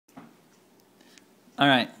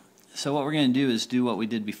Alright, so what we're going to do is do what we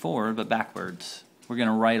did before, but backwards. We're going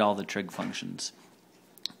to write all the trig functions,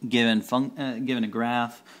 given a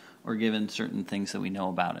graph or given certain things that we know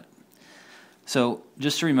about it. So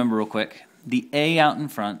just to remember real quick, the a out in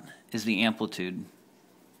front is the amplitude.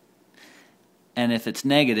 And if it's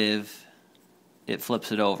negative, it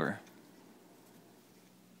flips it over.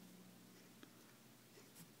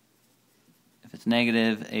 If it's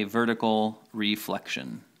negative, a vertical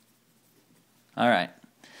reflection. All right.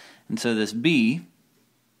 And so this b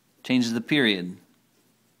changes the period.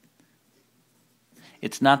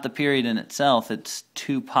 It's not the period in itself, it's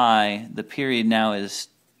 2 pi. The period now is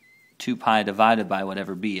 2 pi divided by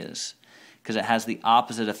whatever b is, because it has the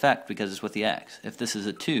opposite effect because it's with the x. If this is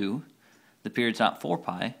a 2, the period's not 4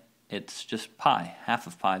 pi, it's just pi, half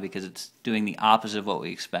of pi, because it's doing the opposite of what we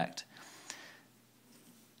expect.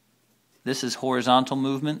 This is horizontal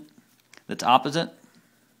movement that's opposite.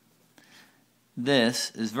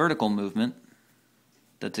 This is vertical movement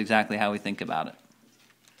that's exactly how we think about it.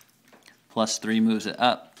 Plus 3 moves it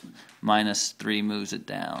up, minus 3 moves it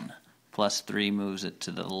down. Plus 3 moves it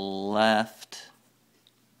to the left,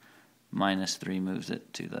 minus 3 moves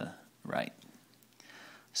it to the right.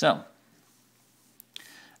 So,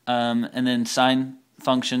 and then sine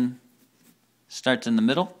function starts in the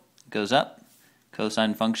middle, goes up.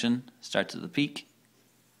 Cosine function starts at the peak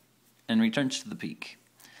and returns to the peak.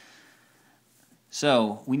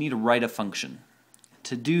 So we need to write a function.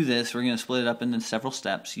 To do this, we're going to split it up into several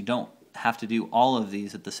steps. You don't have to do all of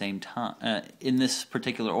these at the same time in this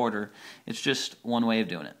particular order. It's just one way of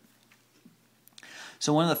doing it.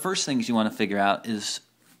 So one of the first things you want to figure out is,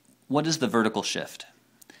 what is the vertical shift?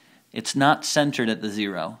 It's not centered at the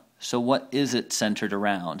 0. So what is it centered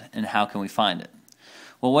around, and how can we find it?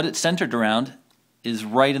 Well, what it's centered around is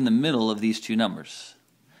right in the middle of these two numbers.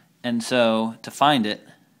 And so to find it,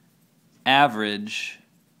 average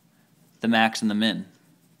the max and the min,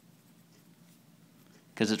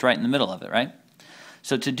 because it's right in the middle of it, right?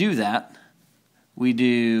 So to do that, we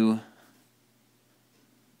do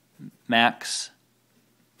max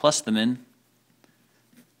plus the min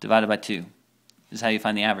divided by 2. This is how you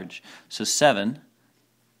find the average. So 7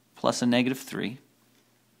 plus a negative 3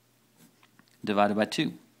 divided by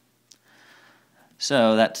 2.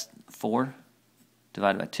 So that's 4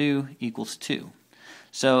 divided by 2 equals 2.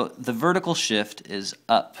 So the vertical shift is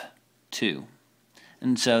up 2.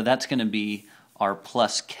 And so that's going to be our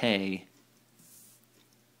plus k.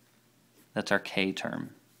 That's our k term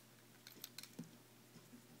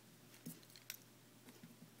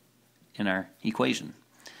in our equation.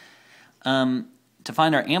 To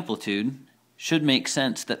find our amplitude, should make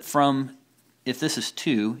sense that from, if this is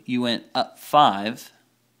 2, you went up 5,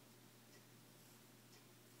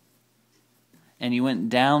 and you went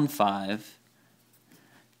down 5.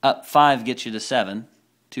 Up 5 gets you to 7.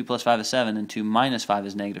 2 plus 5 is 7, and 2 minus 5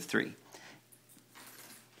 is negative 3.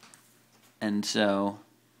 And so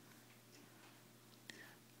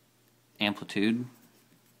amplitude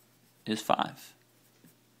is 5.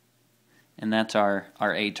 And that's our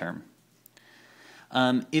A term.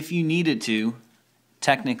 If you needed to,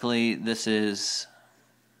 technically this is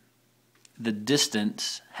the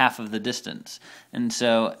distance, half of the distance. And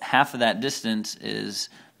so half of that distance is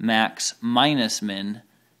max minus min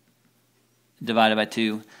divided by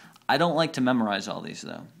 2. I don't like to memorize all these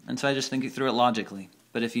though, and so I just think through it logically.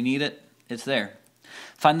 But if you need it, it's there.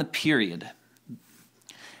 Find the period.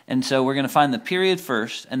 And so we're going to find the period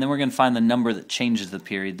first, and then we're going to find the number that changes the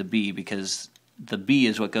period, the b, because the b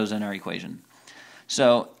is what goes in our equation.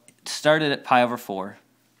 So it started at pi over 4.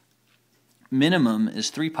 Minimum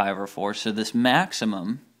is 3 pi over 4, so this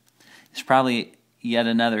maximum is probably yet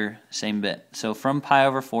another same bit. So from pi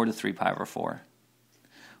over 4 to 3 pi over 4,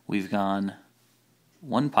 we've gone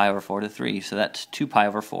 1 pi over 4 to 3, so that's 2 pi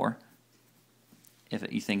over 4, if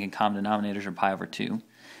you think in common denominators are pi over 2.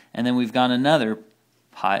 And then we've gone another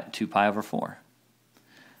 2 pi over 4.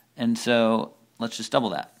 And so let's just double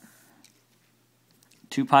that.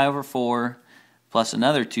 2 pi over 4 plus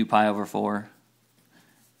another 2 pi over 4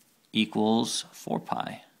 equals 4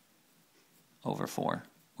 pi over 4,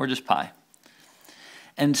 or just pi.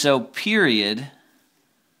 And so period,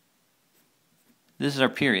 this is our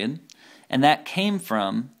period, and that came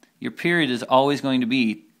from, your period is always going to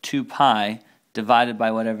be 2 pi divided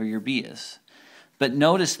by whatever your b is. But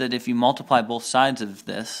notice that if you multiply both sides of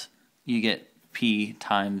this, you get p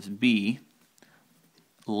times b,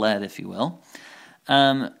 lead if you will.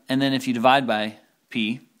 And then if you divide by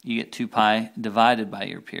p, you get 2 pi divided by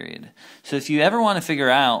your period. So if you ever want to figure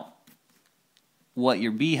out what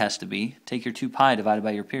your b has to be, take your 2 pi divided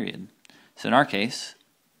by your period. So in our case,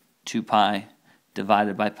 2 pi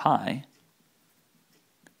divided by pi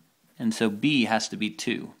and so B has to be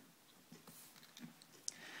 2.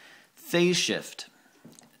 Phase shift.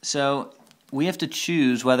 So we have to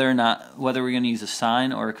choose whether we're going to use a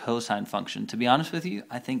sine or a cosine function. To be honest with you,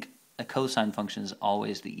 I think a cosine function is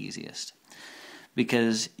always the easiest,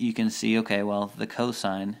 because you can see, okay, well, the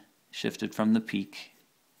cosine shifted from the peak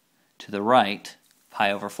to the right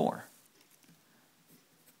pi over 4.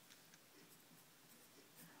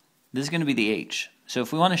 This is going to be the h. So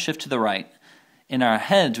if we want to shift to the right, in our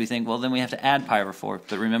heads we think, well, then we have to add pi over 4,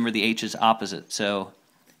 but remember the h is opposite, so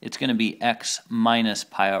it's going to be x minus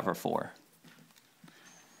pi over 4.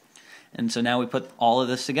 And so now we put all of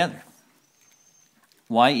this together.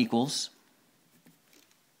 Y equals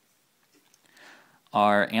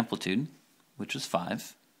our amplitude, which was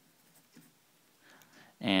 5.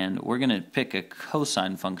 And we're going to pick a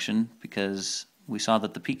cosine function because we saw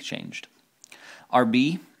that the peak changed. Our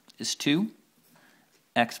b is 2.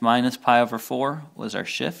 X minus pi over 4 was our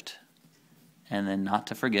shift. And then, not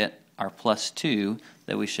to forget, our plus 2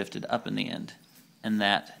 that we shifted up in the end. And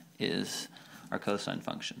that is our cosine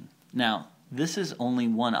function. Now, this is only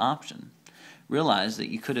one option. Realize that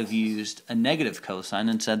you could have used a negative cosine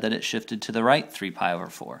and said that it shifted to the right 3 pi over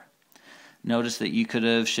 4. Notice that you could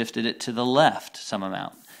have shifted it to the left some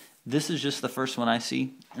amount. This is just the first one I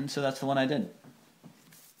see, and so that's the one I did.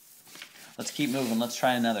 Let's keep moving. Let's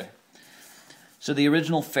try another. So the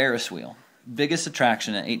original Ferris wheel, biggest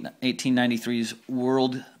attraction at 1893's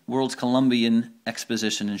World's Columbian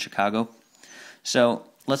Exposition in Chicago. So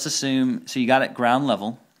let's assume, so you got it ground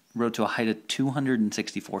level, rode to a height of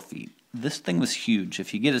 264 feet. This thing was huge.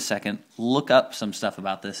 If you get a second, look up some stuff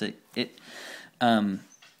about this. It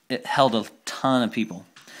held a ton of people.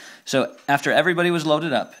 So after everybody was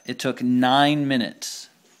loaded up, it took 9 minutes.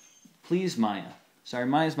 Please, Maya. Sorry,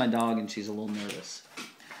 Maya's my dog and she's a little nervous.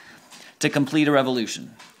 To complete a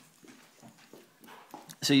revolution.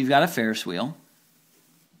 So you've got a Ferris wheel.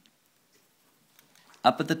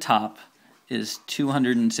 Up at the top is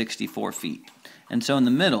 264 feet. And so in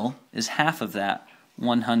the middle is half of that,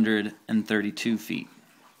 132 feet.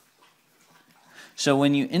 So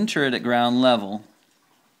when you enter it at ground level,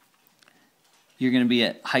 you're going to be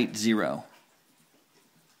at height 0.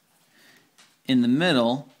 In the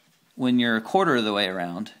middle, when you're a quarter of the way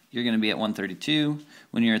around, you're going to be at 132.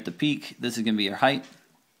 When you're at the peak, this is going to be your height.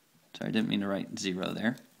 Sorry, I didn't mean to write 0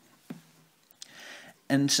 there.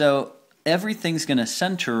 And so everything's going to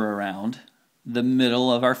center around the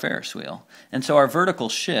middle of our Ferris wheel. And so our vertical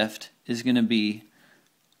shift is going to be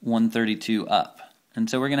 132 up. And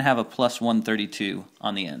so we're going to have a plus 132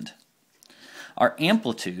 on the end. Our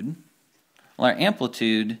amplitude, well, our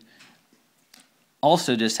amplitude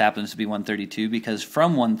also just happens to be 132 because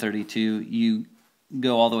from 132 you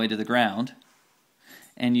go all the way to the ground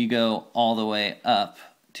and you go all the way up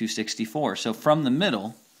to 64. So from the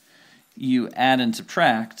middle you add and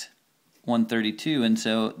subtract 132, and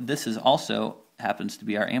so this is also happens to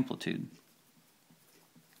be our amplitude.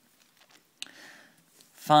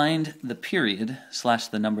 Find the period /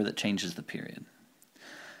 the number that changes the period.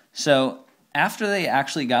 So after they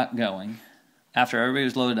actually got going, after everybody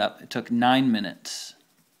was loaded up, it took 9 minutes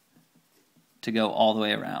to go all the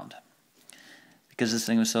way around because this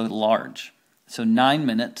thing was so large. So 9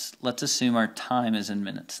 minutes, let's assume our time is in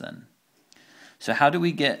minutes then. So how do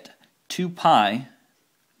we get 2 pi,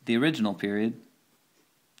 the original period?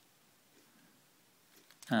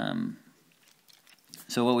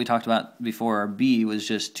 So what we talked about before, our b was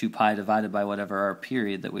just 2 pi divided by whatever our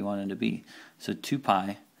period that we wanted to be. So 2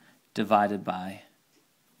 pi divided by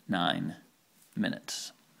 9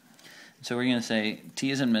 minutes. So we're going to say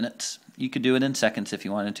t is in minutes. You could do it in seconds if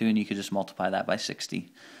you wanted to, and you could just multiply that by 60.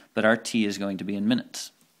 But our t is going to be in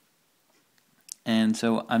minutes. And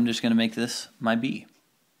so I'm just going to make this my b.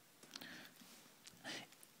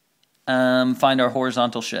 Find our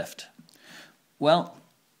horizontal shift. Well,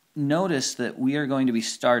 notice that we are going to be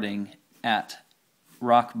starting at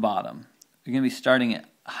rock bottom. We're going to be starting at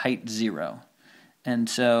height 0. And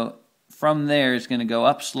so from there it's going to go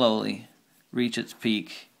up slowly, reach its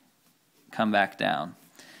peak, come back down.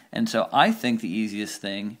 And so I think the easiest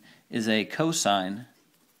thing is a cosine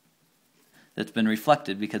that's been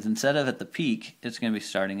reflected, because instead of at the peak, it's going to be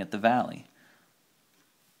starting at the valley.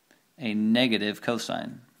 A negative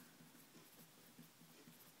cosine.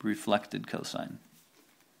 Reflected cosine.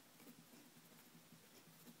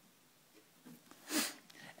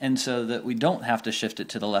 And so that we don't have to shift it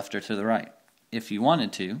to the left or to the right. If you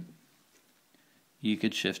wanted to, you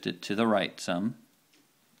could shift it to the right some,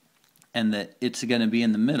 and that it's going to be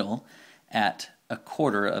in the middle at a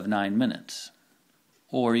quarter of 9 minutes.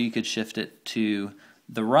 Or you could shift it to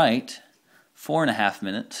the right 4.5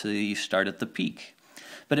 minutes so that you start at the peak.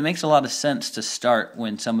 but it makes a lot of sense to start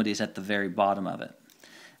when somebody's at the very bottom of it.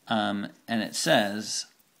 And it says,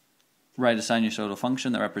 write a sinusoidal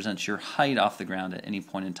function that represents your height off the ground at any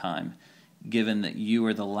point in time, given that you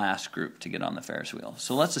are the last group to get on the Ferris wheel.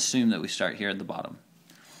 So let's assume that we start here at the bottom.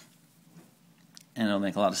 And it'll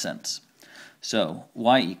make a lot of sense. So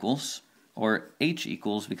y equals, or h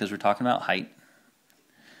equals, because we're talking about height,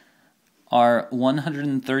 our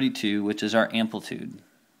 132, which is our amplitude.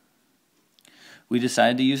 We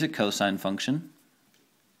decided to use a cosine function.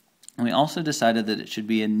 And we also decided that it should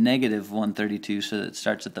be a negative 132 so that it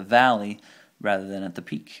starts at the valley rather than at the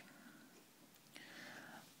peak.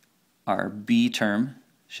 Our b term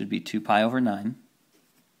should be 2 pi over 9.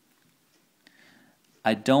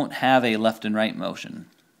 I don't have a left and right motion.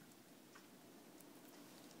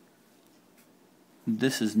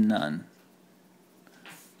 This is none.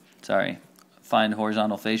 Sorry, find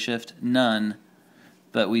horizontal phase shift, none,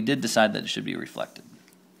 but we did decide that it should be reflected.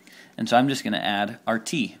 And so I'm just going to add our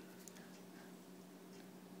t.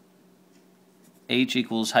 H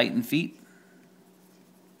equals height in feet.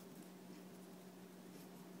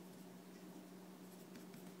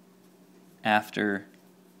 After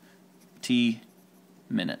t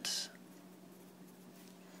minutes.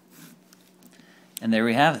 And there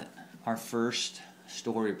we have it, our first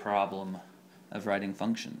story problem of writing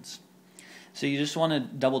functions. So you just want to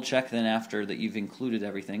double check then after that you've included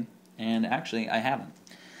everything, and actually I haven't,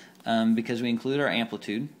 because we included our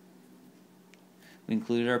amplitude, we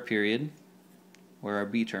included our period, or our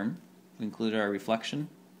b term, we included our reflection,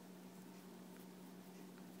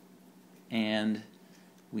 and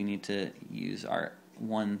we need to use our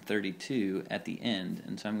 132 at the end,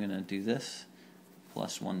 and so I'm going to do this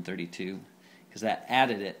plus 132 because that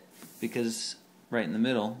added it, because right in the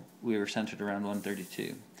middle we were centered around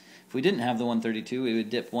 132. If we didn't have the 132, we would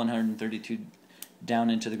dip 132 down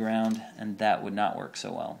into the ground, and that would not work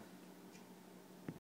so well.